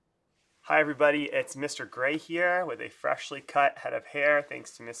Hi everybody, it's Mr. Gray here with a freshly cut head of hair thanks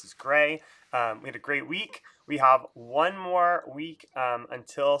to Mrs. Gray. We had a great week. We have one more week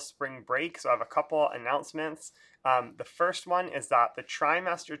until spring break, so I have a couple announcements. The first one is that the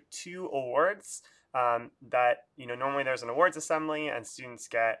Trimester 2 awards, normally there's an awards assembly and students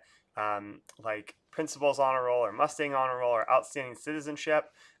get like Principal's Honor Roll or Mustang Honor Roll or Outstanding Citizenship,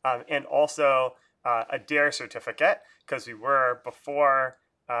 and also a DARE certificate, because we were before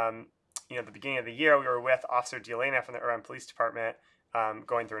the beginning of the year, we were with Officer D'Elena from the Irvine Police Department,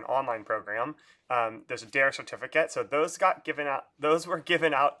 going through an online program. There's a DARE certificate, so those got given out. Those were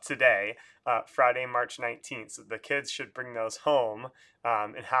given out today, Friday, March 19th. So the kids should bring those home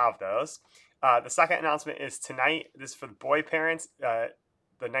and have those. The second announcement is tonight. This is for the boy parents. The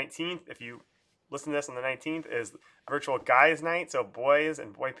 19th, if you listen to this on the 19th, is virtual guys night. So boys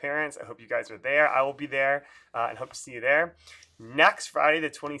and boy parents, I hope you guys are there. I will be there and hope to see you there. Next Friday, the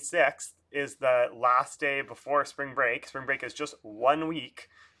 26th, is the last day before spring break. Spring break is just 1 week.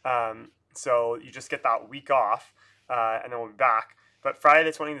 So you just get that week off, and then we'll be back. But Friday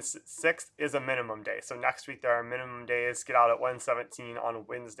the 26th is a minimum day. So next week there are minimum days. Get out at 1:17 on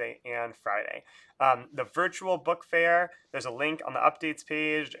Wednesday and Friday. The virtual book fair, there's a link on the updates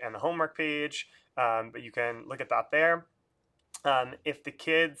page and the homework page, but you can look at that there. If the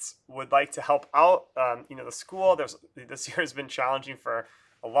kids would like to help out, the school, this year has been challenging for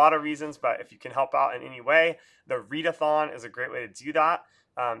a lot of reasons, but if you can help out in any way, the readathon is a great way to do that.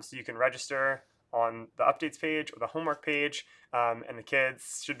 So you can register on the updates page or the homework page, and the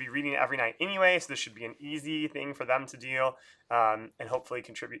kids should be reading every night anyway, so this should be an easy thing for them to do, and hopefully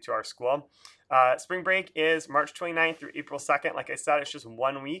contribute to our school. Spring break is March 29th through April 2nd. Like I said, it's just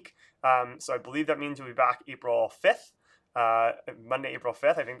 1 week, so I believe that means we'll be back April 5th. Monday, April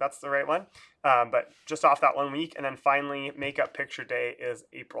 5th. I think that's the right one. But just off that 1 week. And then finally, Makeup Picture Day is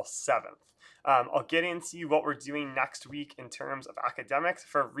April 7th. I'll get into what we're doing next week in terms of academics.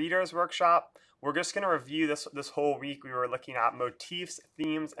 For Reader's Workshop, we're just going to review this whole week. We were looking at motifs,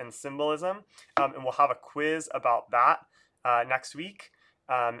 themes, and symbolism. And we'll have a quiz about that next week.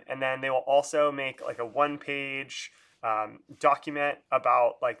 And then they will also make like a one-page document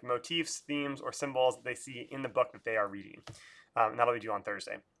about like motifs, themes, or symbols that they see in the book that they are reading. And that'll be due on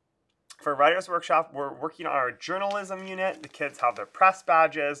Thursday. For Writer's Workshop, we're working on our journalism unit. The kids have their press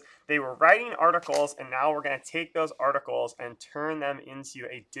badges. They were writing articles, and now we're going to take those articles and turn them into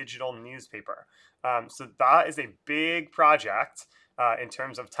a digital newspaper. So that is a big project in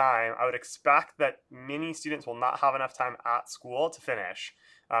terms of time. I would expect that many students will not have enough time at school to finish,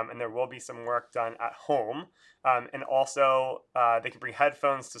 and there will be some work done at home. And also, they can bring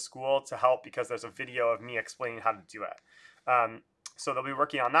headphones to school to help, because there's a video of me explaining how to do it. So they'll be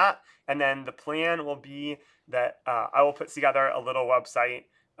working on that. And then the plan will be that I will put together a little website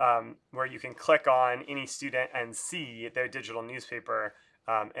where you can click on any student and see their digital newspaper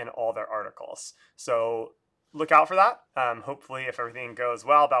and all their articles. So look out for that. Hopefully, if everything goes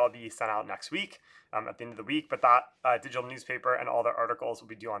well, that will be sent out next week at the end of the week. But that digital newspaper and all their articles will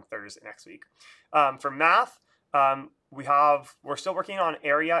be due on Thursday next week. For math, we're still working on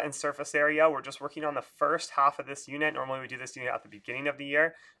area and surface area. We're just working on the first half of this unit. Normally we do this unit at the beginning of the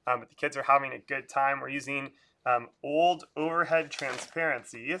year, but the kids are having a good time. We're using old overhead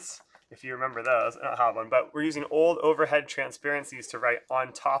transparencies. If you remember those, I don't have one, but we're using old overhead transparencies to write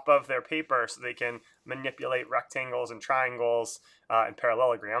on top of their paper so they can manipulate rectangles and triangles and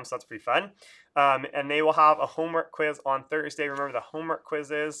parallelograms. So that's pretty fun. And they will have a homework quiz on Thursday. Remember, the homework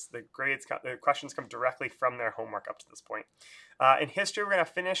quizzes, the questions come directly from their homework up to this point. In history, we're going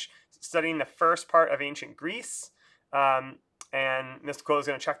to finish studying the first part of ancient Greece, and Ms. Cole is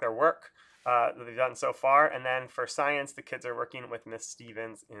going to check their work that they've done so far. And then for science, the kids are working with Miss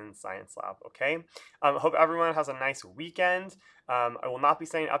Stevens in Science Lab. Okay. Hope everyone has a nice weekend. I will not be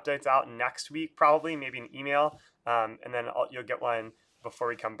sending updates out next week, probably, maybe an email, and then you'll get one before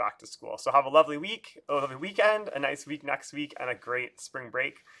we come back to school. So have a lovely week, a lovely weekend, a nice week next week, and a great spring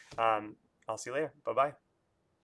break. I'll see you later. Bye-bye.